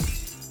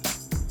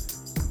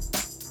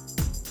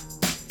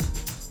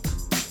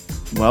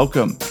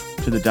welcome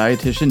to the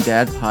Dietitian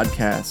Dad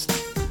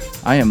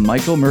Podcast. I am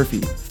Michael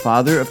Murphy,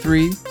 father of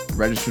 3,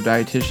 registered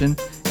dietitian,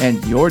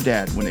 and your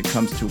dad when it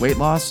comes to weight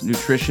loss,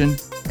 nutrition,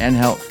 and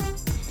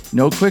health.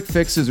 No quick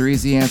fixes or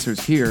easy answers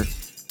here,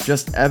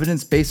 just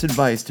evidence-based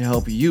advice to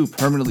help you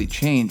permanently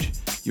change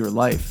your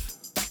life.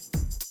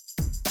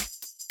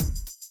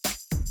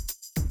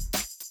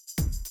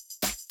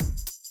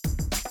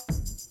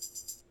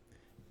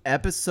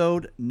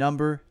 Episode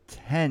number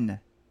 10.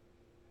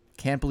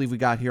 Can't believe we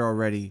got here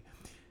already.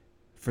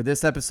 For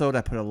this episode,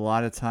 I put a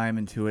lot of time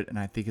into it, and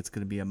I think it's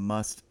going to be a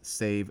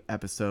must-save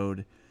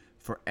episode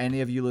for any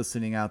of you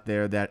listening out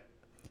there that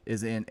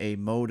is in a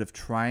mode of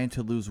trying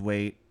to lose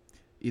weight,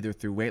 either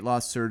through weight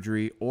loss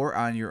surgery or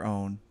on your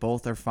own.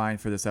 Both are fine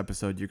for this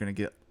episode. You're going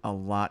to get a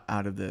lot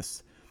out of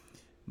this.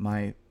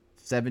 My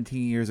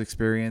 17 years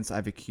experience,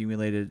 I've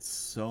accumulated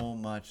so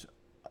much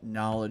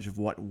knowledge of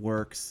what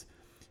works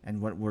and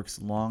what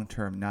works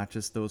long-term, not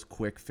just those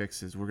quick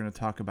fixes. We're going to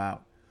talk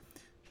about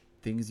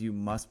things you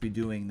must be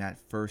doing that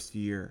first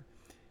year,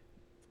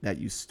 that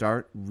you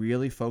start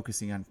really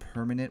focusing on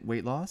permanent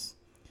weight loss,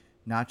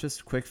 not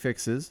just quick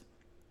fixes.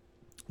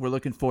 We're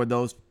looking for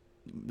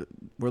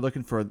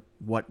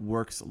what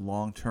works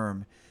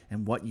long-term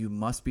and what you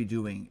must be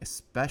doing,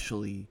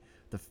 especially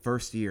the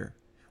first year,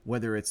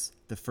 whether it's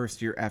the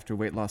first year after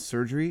weight loss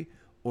surgery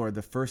or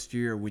the first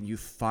year when you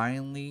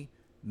finally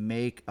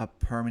make a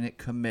permanent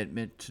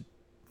commitment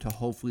to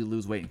hopefully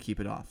lose weight and keep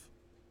it off.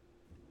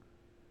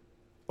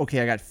 Okay,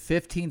 I got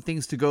 15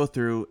 things to go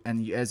through,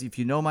 and as if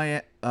you know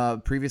my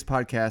previous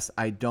podcast,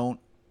 I don't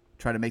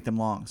try to make them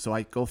long, so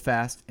I go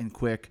fast and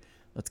quick.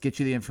 Let's get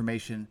you the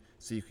information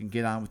so you can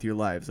get on with your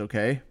lives,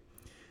 okay?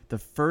 The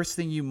first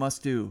thing you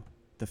must do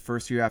the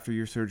first year after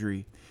your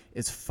surgery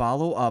is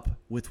follow up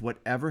with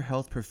whatever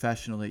health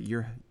professional that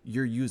you're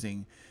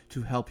using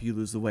to help you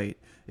lose the weight.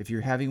 If you're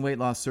having weight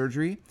loss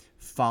surgery,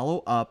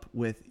 follow up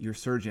with your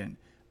surgeon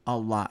a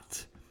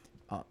lot.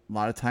 A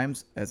lot of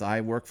times, as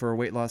I work for a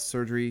weight loss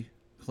surgery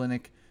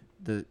clinic,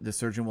 the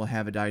surgeon will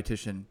have a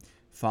dietitian.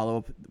 Follow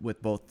up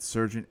with both the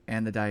surgeon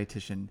and the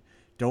dietitian.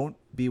 Don't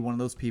be one of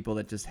those people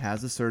that just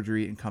has the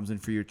surgery and comes in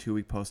for your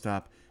 2-week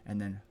post-op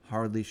and then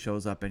hardly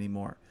shows up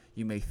anymore.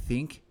 You may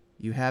think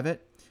you have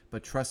it,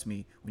 but trust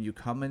me, when you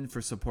come in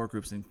for support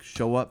groups and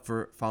show up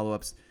for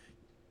follow-ups,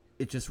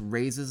 it just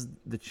raises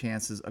the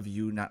chances of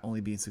you not only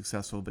being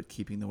successful, but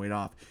keeping the weight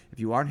off. If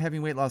you aren't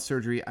having weight loss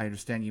surgery, I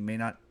understand you may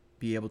not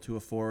be able to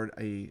afford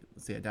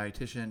let's say a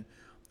dietitian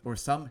or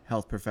some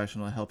health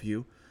professional to help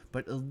you,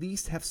 but at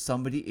least have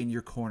somebody in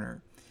your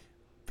corner.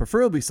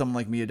 Preferably someone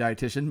like me, a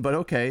dietitian, but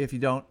okay, if you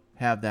don't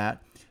have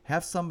that,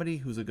 have somebody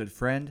who's a good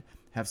friend,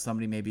 have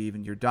somebody, maybe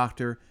even your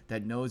doctor,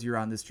 that knows you're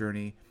on this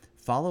journey.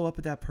 Follow up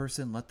with that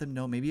person, let them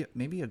know,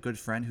 maybe a good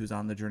friend who's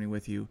on the journey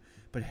with you,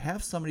 but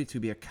have somebody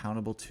to be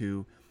accountable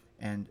to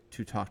and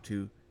to talk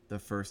to the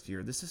first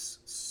year. This is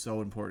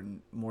so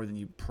important, more than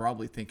you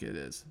probably think it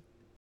is.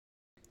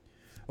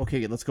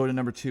 Okay, let's go to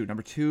number 2.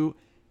 Number 2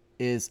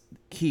 is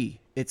key.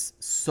 I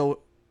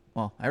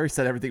already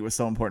said everything was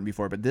so important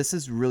before, but this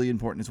is really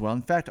important as well.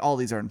 In fact, all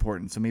these are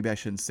important, so maybe I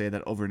shouldn't say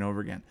that over and over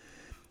again.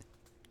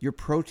 Your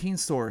protein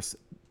source,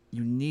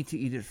 you need to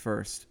eat it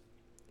first.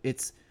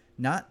 It's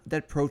not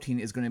that protein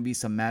is going to be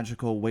some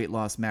magical weight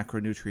loss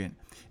macronutrient.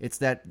 It's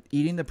that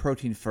eating the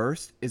protein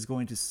first is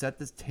going to set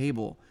the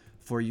table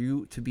for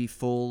you to be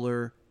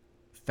fuller,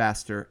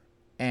 faster,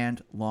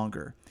 and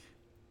longer.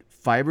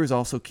 Fiber is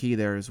also key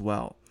there as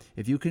well.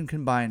 If you can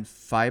combine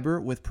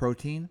fiber with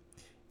protein,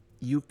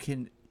 you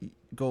can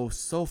go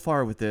so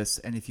far with this.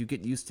 And if you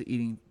get used to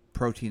eating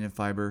protein and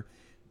fiber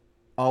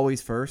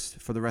always first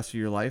for the rest of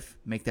your life,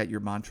 make that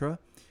your mantra,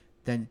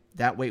 then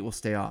that weight will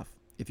stay off.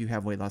 If you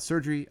have weight loss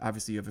surgery,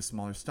 obviously you have a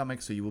smaller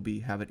stomach, so you'll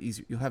have an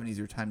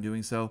easier time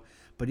doing so.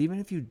 But even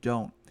if you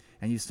don't,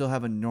 and you still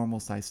have a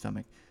normal sized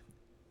stomach,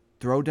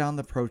 throw down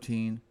the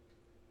protein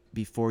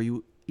before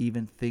you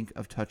even think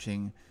of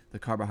touching the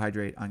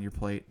carbohydrate on your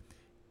plate.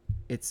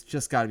 It's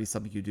just got to be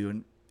something you do.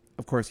 And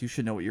of course, you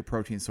should know what your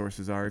protein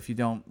sources are. If you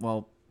don't,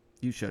 well,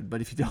 you should.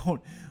 But if you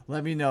don't,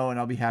 let me know and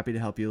I'll be happy to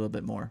help you a little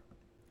bit more.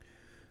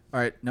 All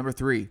right, number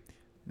 3,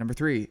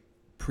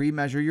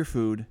 pre-measure your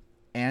food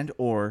and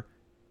or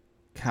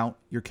count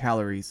your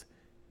calories.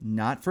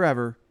 Not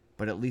forever,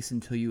 but at least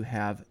until you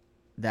have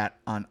that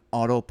on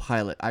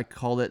autopilot. I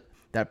call it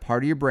that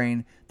part of your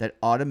brain that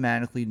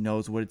automatically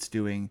knows what it's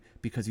doing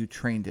because you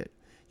trained it.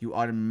 You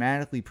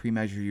automatically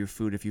pre-measure your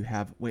food if you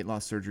have weight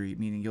loss surgery,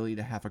 meaning you'll eat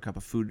a half a cup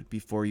of food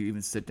before you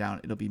even sit down.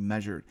 It'll be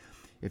measured.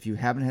 If you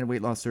haven't had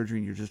weight loss surgery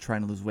and you're just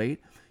trying to lose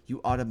weight, you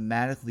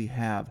automatically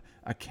have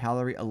a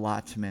calorie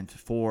allotment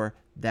for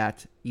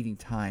that eating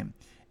time.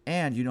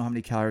 And you know how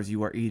many calories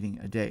you are eating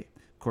a day.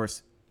 Of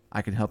course,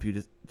 I can help you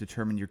to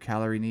determine your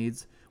calorie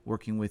needs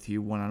working with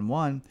you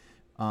one-on-one.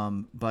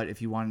 But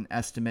if you want an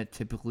estimate,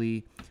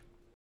 typically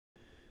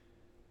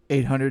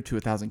 800 to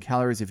 1,000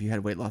 calories if you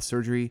had weight loss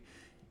surgery.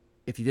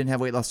 If you didn't have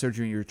weight loss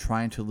surgery and you're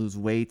trying to lose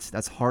weight,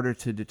 that's harder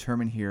to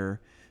determine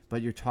here.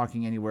 but you're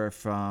talking anywhere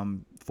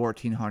from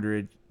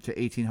 1,400 to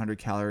 1,800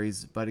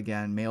 calories. But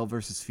again, male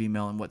versus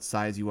female and what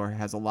size you are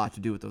has a lot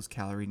to do with those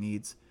calorie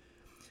needs.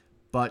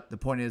 But the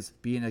point is,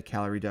 be in a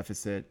calorie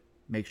deficit.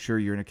 Make sure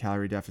you're in a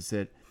calorie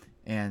deficit,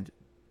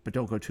 but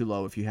don't go too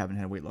low if you haven't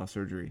had weight loss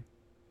surgery.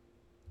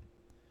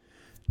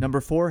 Number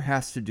 4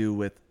 has to do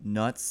with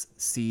nuts,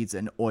 seeds,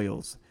 and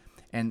oils.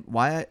 And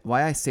why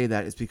I say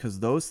that is because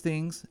those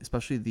things,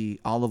 especially the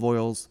olive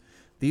oils,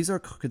 these are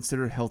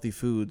considered healthy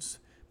foods,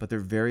 but they're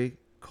very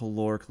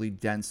calorically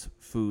dense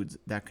foods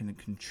that can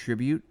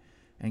contribute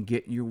and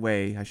get in your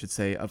way, I should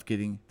say, of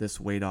getting this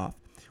weight off.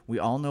 We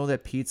all know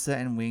that pizza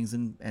and wings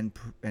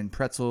and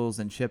pretzels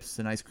and chips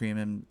and ice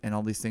cream and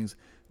all these things,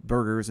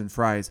 burgers and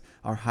fries,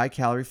 are high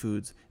calorie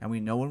foods, and we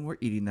know when we're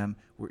eating them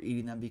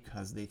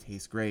because they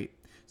taste great.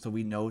 So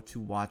we know to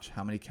watch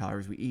how many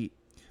calories we eat.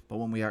 But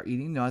when we are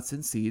eating nuts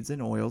and seeds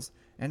and oils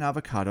and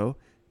avocado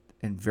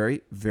and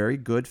very, very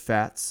good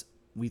fats,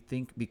 we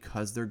think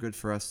because they're good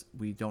for us,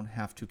 we don't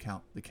have to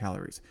count the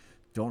calories.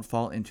 Don't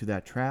fall into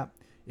that trap.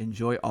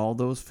 Enjoy all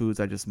those foods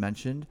I just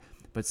mentioned,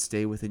 but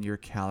stay within your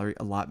calorie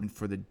allotment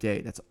for the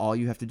day. That's all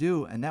you have to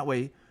do. And that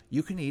way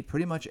you can eat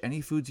pretty much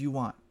any foods you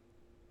want.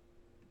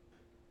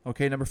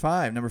 Okay, number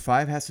 5. Number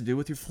 5 has to do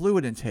with your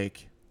fluid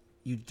intake.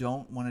 You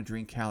don't want to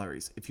drink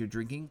calories. If you're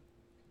drinking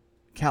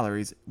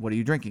calories, what are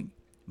you drinking?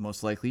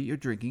 Most likely you're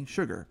drinking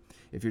sugar.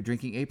 If you're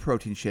drinking a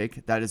protein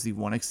shake, that is the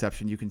one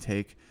exception you can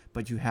take,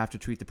 but you have to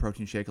treat the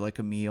protein shake like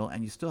a meal,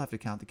 and you still have to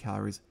count the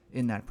calories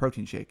in that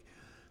protein shake.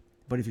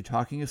 But if you're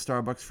talking a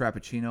Starbucks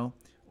Frappuccino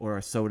or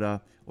a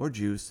soda or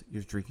juice,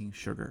 you're drinking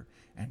sugar.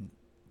 And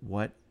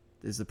what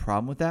is the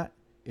problem with that?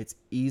 It's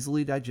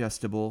easily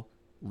digestible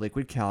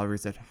liquid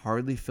calories that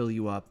hardly fill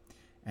you up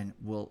and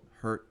will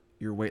hurt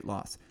your weight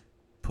loss.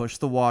 Push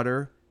the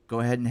water.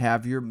 Go ahead and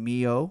have your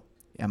Mio,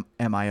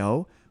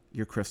 M-I-O,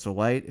 your Crystal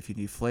Light. If you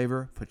need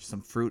flavor, put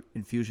some fruit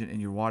infusion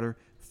in your water.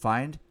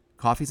 Find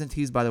coffees and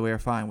teas, by the way, are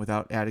fine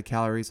without added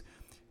calories.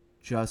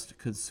 Just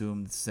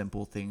consume the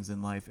simple things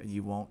in life, and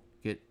you won't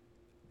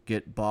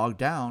get bogged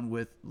down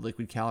with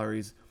liquid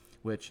calories,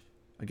 which,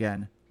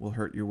 again, will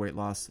hurt your weight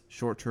loss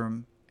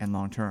short-term and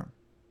long-term.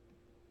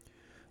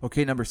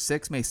 Okay, number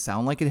 6 may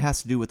sound like it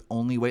has to do with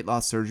only weight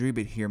loss surgery,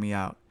 but hear me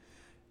out.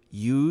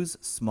 Use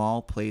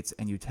small plates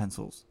and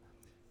utensils.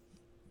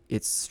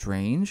 It's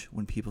strange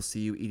when people see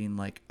you eating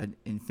like an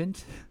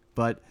infant,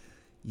 but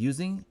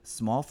using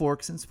small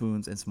forks and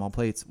spoons and small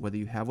plates, whether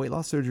you have weight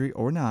loss surgery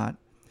or not,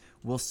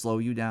 will slow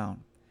you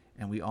down.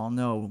 And we all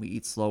know when we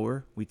eat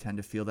slower, we tend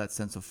to feel that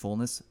sense of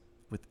fullness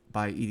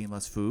by eating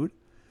less food,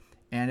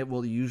 and it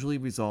will usually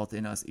result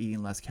in us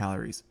eating less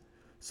calories.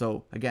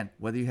 So again,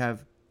 whether you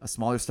have a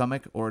smaller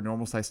stomach or a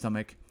normal sized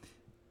stomach,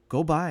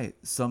 go buy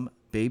some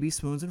baby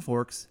spoons and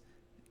forks,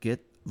 get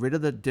rid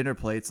of the dinner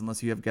plates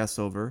unless you have guests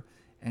over,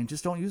 and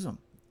just don't use them,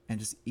 and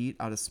just eat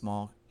out of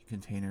small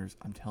containers.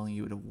 I'm telling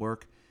you, it'll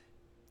work.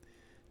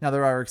 Now,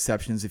 there are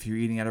exceptions. If you're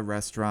eating at a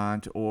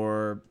restaurant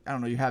or, I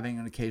don't know, you're having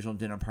an occasional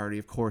dinner party,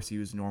 of course,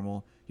 use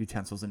normal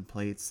utensils and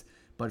plates.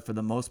 But for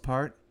the most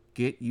part,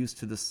 get used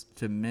to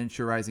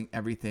miniaturizing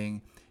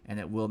everything, and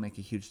it will make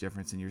a huge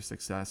difference in your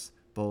success,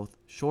 both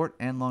short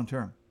and long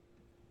term.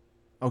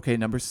 Okay,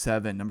 number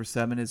 7. Number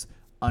 7 is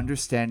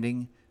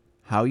understanding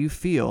how you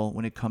feel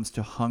when it comes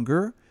to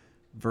hunger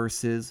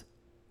versus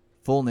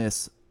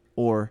fullness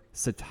or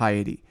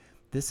satiety.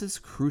 This is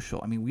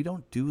crucial. I mean, we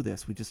don't do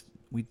this. We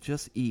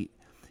just eat,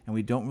 and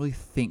we don't really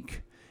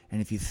think.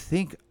 And if you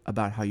think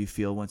about how you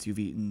feel once you've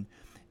eaten,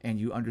 and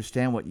you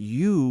understand what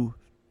you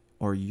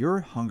or your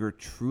hunger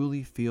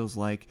truly feels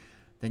like,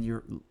 then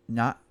you're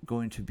not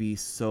going to be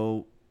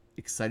so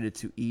excited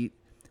to eat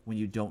when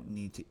you don't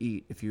need to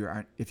eat, if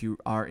you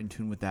are in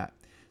tune with that.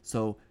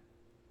 So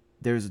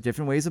there's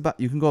different ways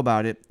you can go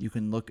about it. You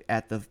can look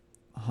at the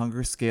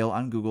hunger scale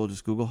on Google.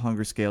 Just Google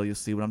hunger scale. You'll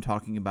see what I'm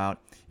talking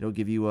about. It'll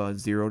give you a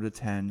 0 to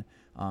 10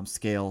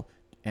 scale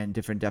and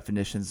different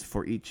definitions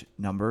for each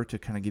number to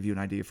kind of give you an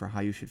idea for how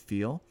you should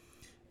feel.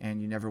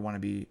 And you never want to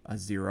be a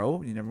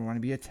 0. You never want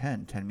to be a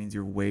 10. 10 means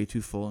you're way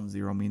too full, and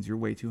 0 means you're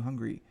way too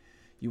hungry.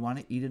 You want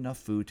to eat enough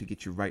food to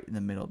get you right in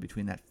the middle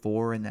between that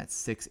 4 and that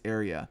 6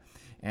 area.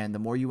 And the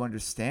more you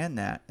understand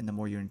that, and the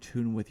more you're in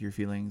tune with your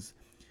feelings,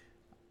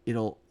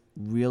 it'll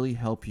really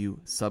help you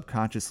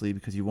subconsciously,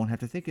 because you won't have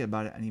to think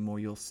about it anymore.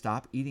 You'll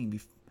stop eating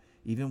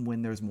even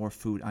when there's more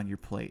food on your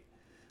plate.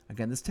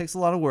 Again, this takes a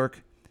lot of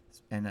work,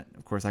 and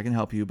of course I can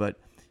help you, but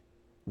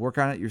work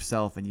on it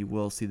yourself and you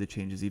will see the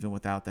changes even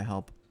without the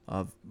help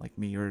of like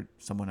me or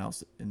someone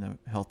else in the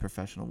health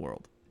professional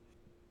world.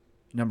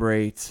 Number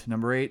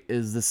 8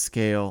 is the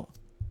scale.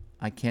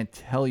 I can't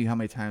tell you how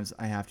many times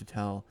I have to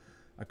tell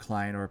a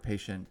client or a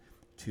patient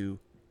to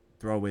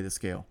throw away the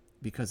scale,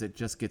 because it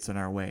just gets in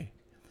our way.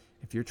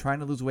 If you're trying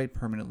to lose weight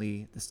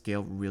permanently, the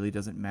scale really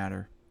doesn't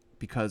matter,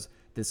 because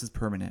this is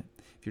permanent.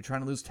 If you're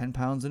trying to lose 10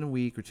 pounds in a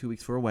week or 2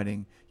 weeks for a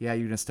wedding, yeah,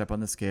 you're going to step on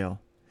the scale.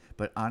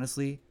 But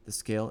honestly, the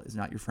scale is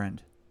not your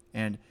friend.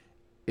 And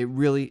it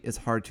really is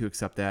hard to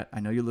accept that. I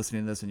know you're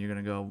listening to this and you're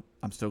going to go,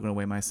 I'm still going to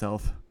weigh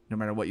myself, no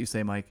matter what you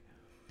say, Mike.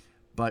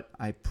 But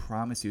I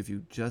promise you, if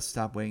you just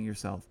stop weighing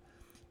yourself,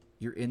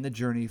 you're in the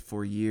journey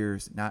for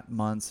years, not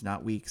months,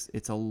 not weeks.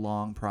 It's a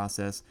long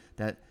process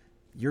that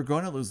you're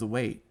going to lose the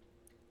weight.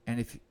 And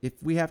if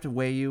we have to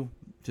weigh you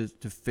to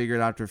figure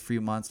it out after a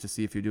few months to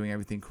see if you're doing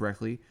everything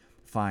correctly,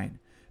 fine.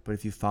 But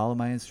if you follow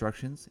my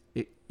instructions,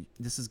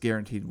 this is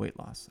guaranteed weight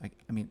loss.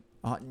 I mean,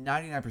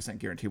 99%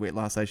 guaranteed weight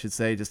loss, I should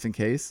say, just in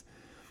case.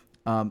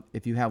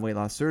 If you have weight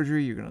loss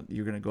surgery,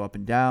 you're gonna go up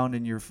and down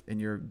in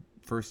your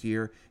first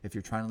year. If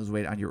you're trying to lose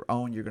weight on your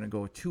own, you're gonna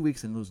go 2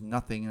 weeks and lose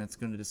nothing, and it's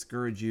gonna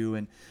discourage you.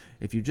 And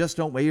if you just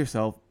don't weigh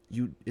yourself,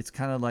 it's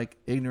kind of like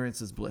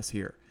ignorance is bliss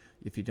here.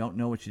 If you don't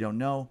know what you don't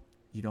know,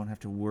 you don't have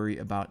to worry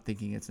about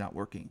thinking it's not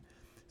working.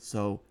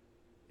 So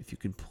if you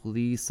can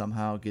please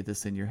somehow get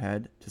this in your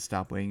head to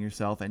stop weighing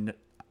yourself. And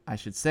I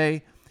should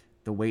say,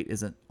 the weight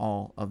isn't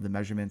all of the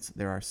measurements.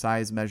 There are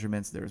size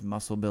measurements, there's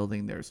muscle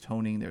building, there's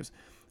toning, there's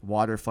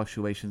water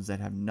fluctuations that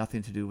have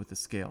nothing to do with the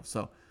scale.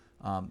 So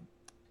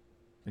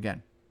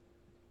again,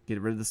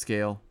 get rid of the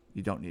scale.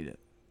 You don't need it.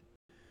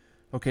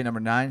 Okay, number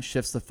 9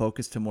 shifts the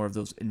focus to more of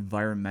those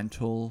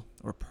environmental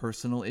or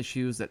personal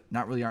issues that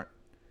aren't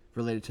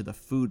related to the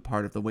food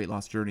part of the weight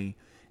loss journey.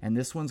 And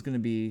this one's going to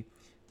be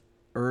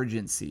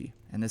urgency.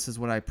 And this is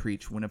what I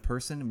preach. When a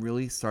person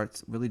really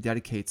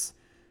dedicates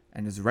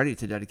and is ready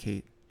to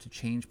dedicate to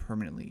change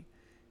permanently,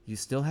 you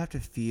still have to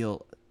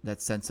feel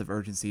that sense of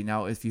urgency.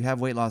 Now, if you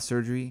have weight loss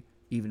surgery,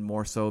 even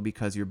more so,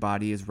 because your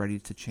body is ready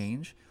to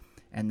change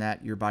and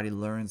that your body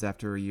learns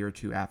after a year or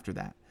two after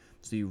that.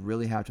 So you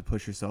really have to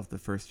push yourself the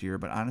first year.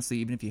 But honestly,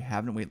 even if you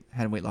haven't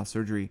had weight loss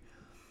surgery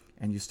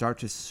and you start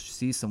to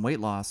see some weight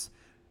loss,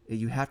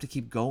 you have to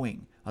keep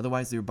going.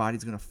 Otherwise, your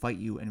body's going to fight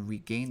you and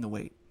regain the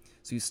weight.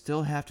 So you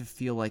still have to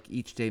feel like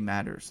each day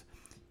matters.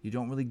 You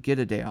don't really get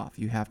a day off.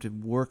 You have to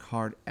work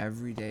hard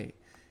every day.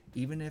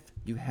 Even if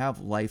you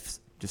have life's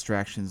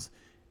distractions,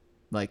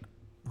 like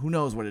who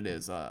knows what it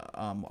is,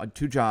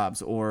 2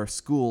 jobs or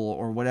school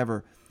or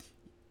whatever,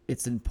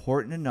 it's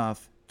important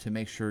enough to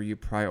make sure you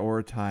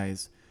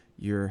prioritize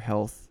your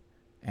health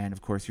and,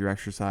 of course, your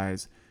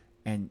exercise,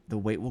 and the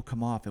weight will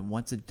come off. And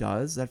once it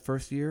does that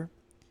first year,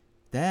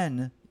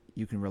 then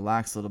you can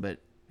relax a little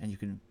bit and you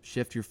can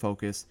shift your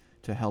focus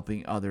to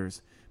helping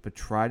others. But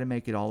try to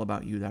make it all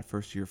about you that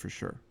first year for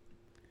sure.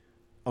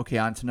 Okay,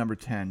 on to number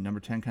 10. Number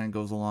 10 kind of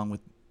goes along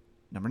with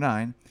number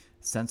 9,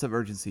 sense of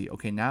urgency.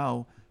 Okay,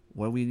 now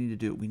what do we need to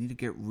do? We need to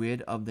get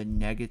rid of the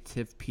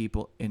negative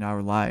people in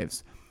our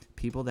lives.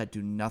 People that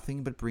do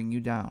nothing but bring you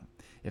down.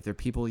 If they're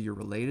people you're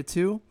related to,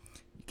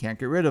 you can't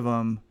get rid of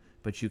them,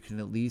 but you can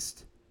at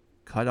least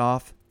cut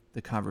off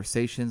the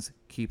conversations,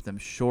 keep them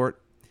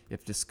short.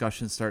 If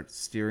discussions start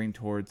steering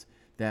towards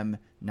them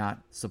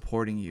not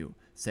supporting you,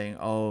 saying,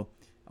 oh,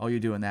 you're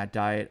doing that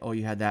diet, oh,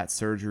 you had that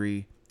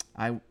surgery,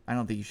 I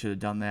don't think you should have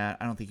done that,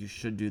 I don't think you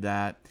should do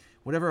that.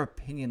 Whatever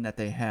opinion that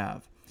they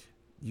have,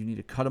 you need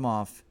to cut them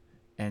off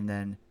and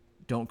then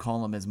don't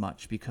call them as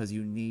much, because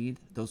you need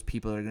those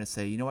people that are going to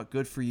say, you know what,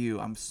 good for you.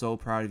 I'm so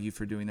proud of you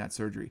for doing that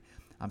surgery.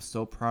 I'm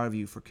so proud of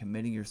you for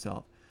committing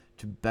yourself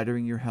to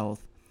bettering your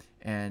health,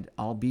 and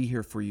I'll be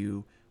here for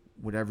you,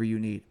 whatever you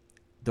need.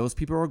 Those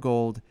people are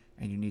gold,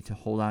 and you need to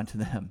hold on to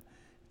them.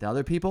 The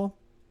other people,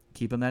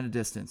 keep them at a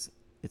distance.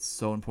 It's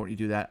so important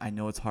you do that. I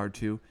know it's hard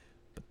to,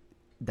 but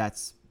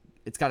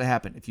it's got to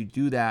happen. If you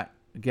do that,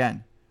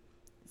 again,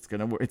 it's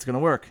gonna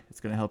work. It's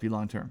gonna help you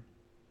long term.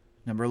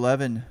 Number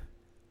 11,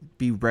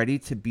 be ready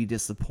to be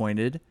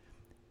disappointed,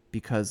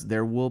 because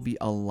there will be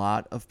a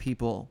lot of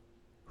people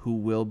who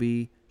will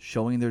be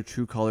showing their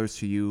true colors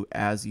to you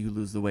as you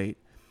lose the weight.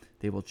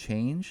 They will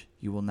change.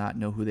 You will not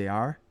know who they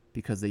are,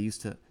 because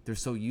they're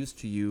so used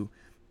to you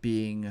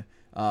being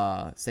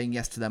saying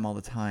yes to them all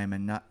the time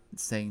and not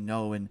saying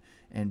no, and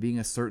being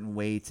a certain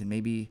weight, and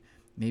maybe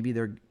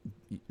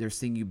they're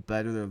seeing you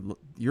better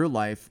your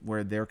life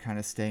where they're kind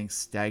of staying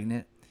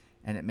stagnant,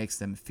 and it makes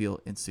them feel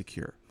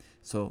insecure.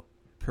 So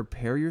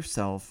prepare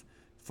yourself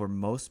for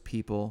most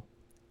people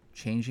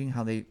changing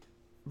how they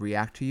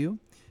react to you,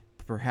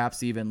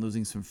 perhaps even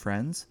losing some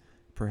friends,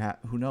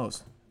 perhaps, who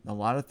knows, a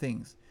lot of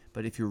things.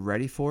 But if you're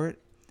ready for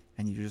it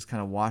and you just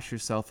kind of wash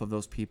yourself of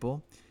those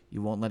people,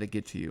 you won't let it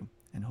get to you,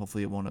 and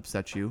hopefully it won't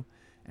upset you,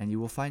 and you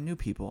will find new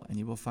people, and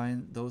you will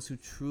find those who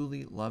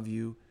truly love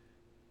you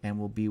and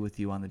will be with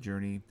you on the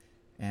journey,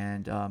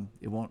 and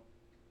it won't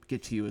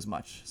get to you as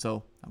much.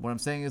 So what I'm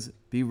saying is,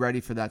 be ready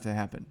for that to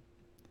happen.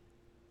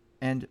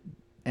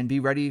 And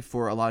be ready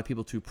for a lot of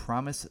people to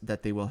promise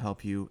that they will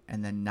help you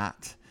and then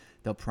not.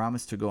 They'll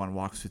promise to go on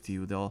walks with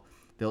you.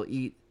 They'll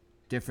eat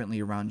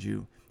differently around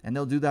you, and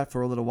they'll do that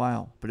for a little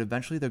while. But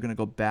eventually they're going to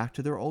go back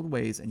to their old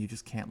ways, and you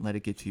just can't let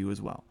it get to you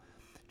as well.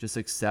 Just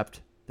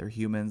accept they're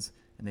humans,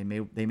 and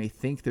they may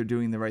think they're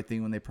doing the right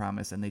thing when they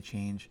promise, and they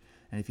change.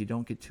 And if you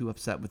don't get too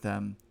upset with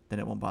them, then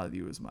it won't bother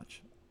you as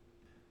much.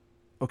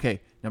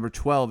 Okay, number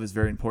 12 is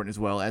very important as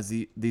well, as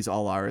these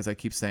all are, as I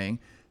keep saying.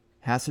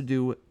 Has to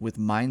do with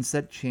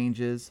mindset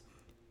changes,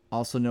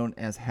 also known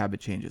as habit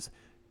changes.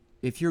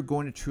 If you're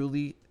going to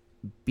truly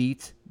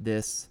beat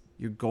this,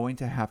 you're going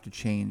to have to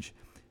change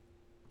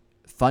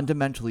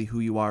fundamentally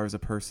who you are as a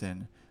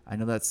person. I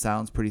know that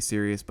sounds pretty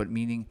serious, but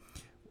meaning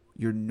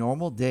your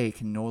normal day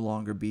can no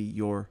longer be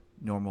your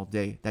normal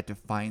day. That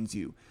defines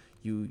you.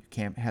 You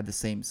can't have the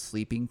same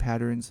sleeping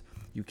patterns.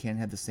 You can't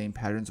have the same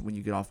patterns when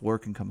you get off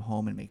work and come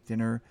home and make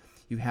dinner.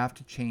 You have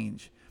to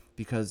change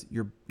because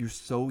you're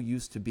so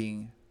used to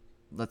being,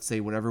 let's say,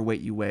 whatever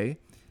weight you weigh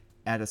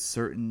at a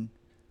certain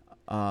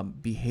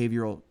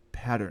behavioral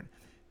pattern.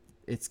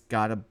 It's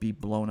got to be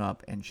blown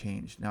up and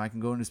changed. Now, I can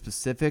go into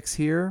specifics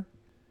here,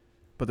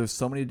 but there's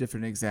so many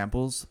different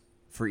examples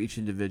for each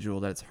individual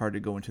that it's hard to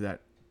go into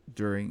that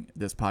during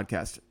this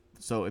podcast.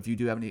 So if you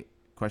do have any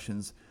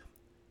questions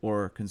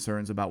or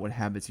concerns about what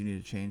habits you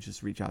need to change,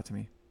 just reach out to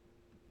me.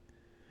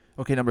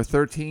 Okay, number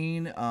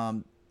 13,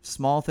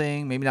 small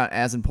thing, maybe not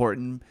as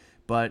important,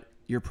 but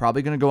you're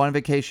probably going to go on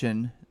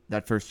vacation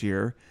that first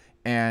year,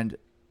 and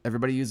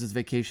everybody uses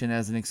vacation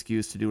as an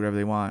excuse to do whatever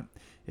they want.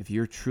 If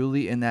you're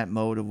truly in that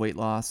mode of weight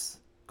loss,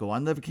 go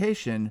on the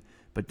vacation,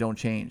 but don't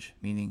change,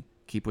 meaning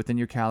keep within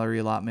your calorie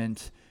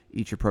allotment,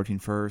 eat your protein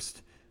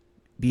first,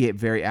 be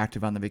very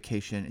active on the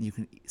vacation, and you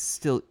can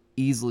still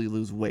easily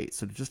lose weight.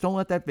 So just don't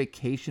let that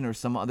vacation or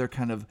some other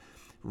kind of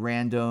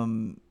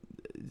random,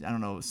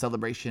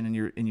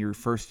 celebration in your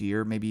first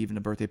year, maybe even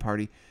a birthday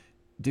party,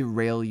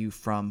 derail you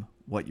from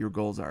what your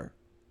goals are.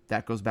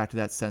 That goes back to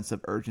that sense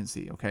of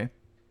urgency, okay?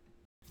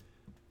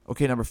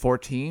 Okay, number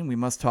 14, we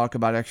must talk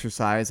about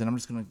exercise, and I'm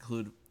just going to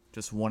include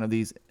just one of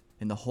these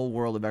in the whole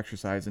world of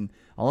exercise. And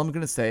all I'm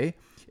going to say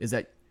is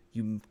that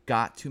you've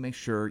got to make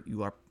sure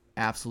you are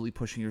absolutely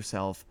pushing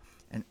yourself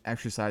and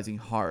exercising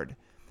hard.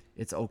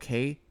 It's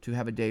okay to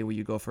have a day where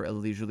you go for a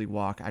leisurely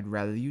walk. I'd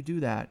rather you do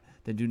that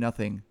than do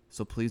nothing.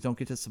 So please don't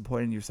get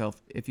disappointed in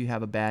yourself if you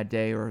have a bad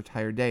day or a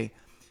tired day.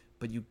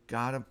 But you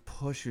got to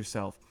push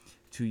yourself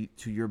to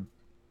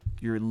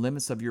your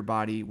limits of your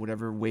body,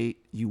 whatever weight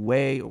you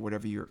weigh or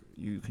whatever you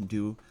can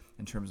do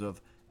in terms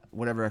of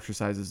whatever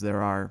exercises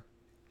there are.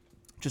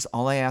 Just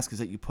all I ask is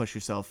that you push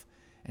yourself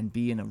and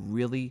be in a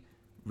really,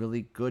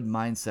 really good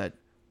mindset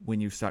when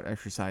you start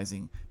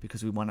exercising,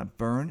 because we want to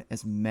burn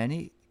as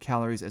many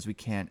calories as we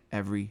can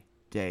every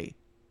day.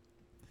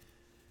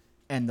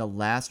 And the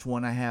last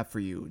one I have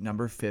for you,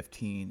 number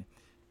 15,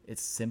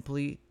 it's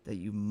simply that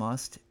you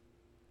must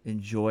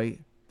enjoy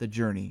the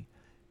journey.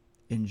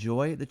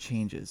 Enjoy the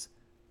changes.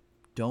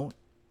 Don't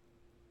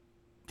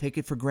take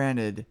it for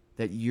granted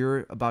that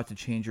you're about to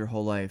change your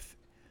whole life.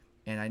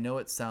 And I know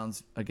it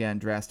sounds, again,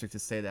 drastic to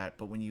say that,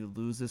 but when you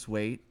lose this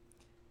weight,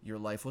 your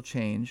life will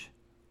change,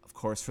 of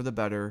course, for the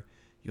better.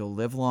 You'll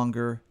live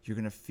longer. You're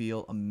going to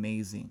feel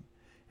amazing.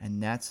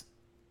 And that's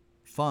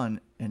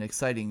fun and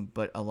exciting,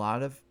 but a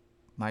lot of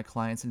my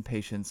clients and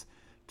patients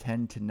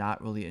tend to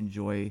not really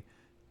enjoy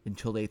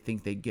until they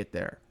think they get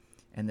there.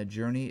 And the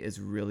journey is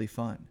really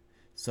fun.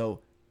 So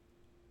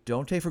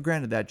don't take for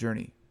granted that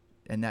journey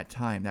and that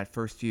time, that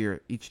first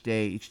year. Each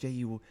day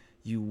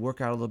you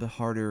work out a little bit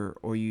harder,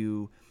 or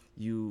you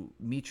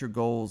meet your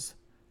goals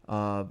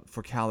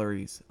for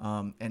calories.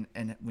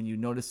 And when you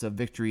notice a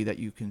victory that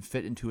you can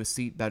fit into a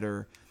seat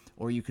better,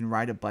 or you can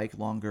ride a bike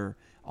longer,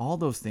 all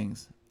those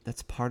things,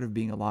 that's part of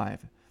being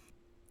alive.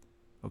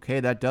 Okay,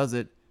 that does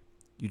it.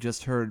 You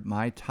just heard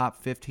my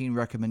top 15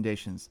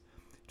 recommendations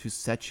to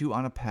set you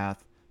on a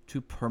path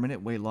to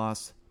permanent weight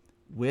loss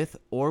with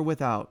or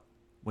without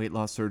weight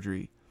loss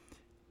surgery.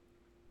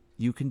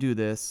 You can do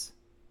this.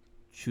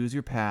 Choose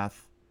your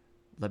path.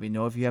 Let me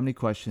know if you have any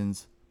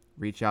questions.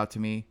 Reach out to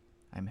me.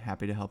 I'm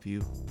happy to help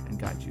you and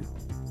guide you.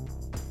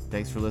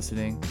 Thanks for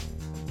listening,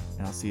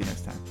 and I'll see you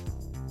next time.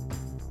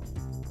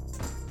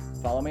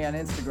 Follow me on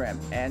Instagram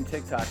and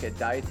TikTok at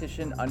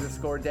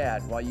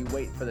dietitian_dad while you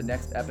wait for the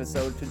next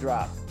episode to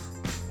drop.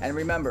 And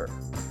remember,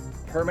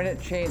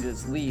 permanent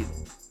changes lead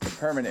to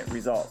permanent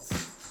results.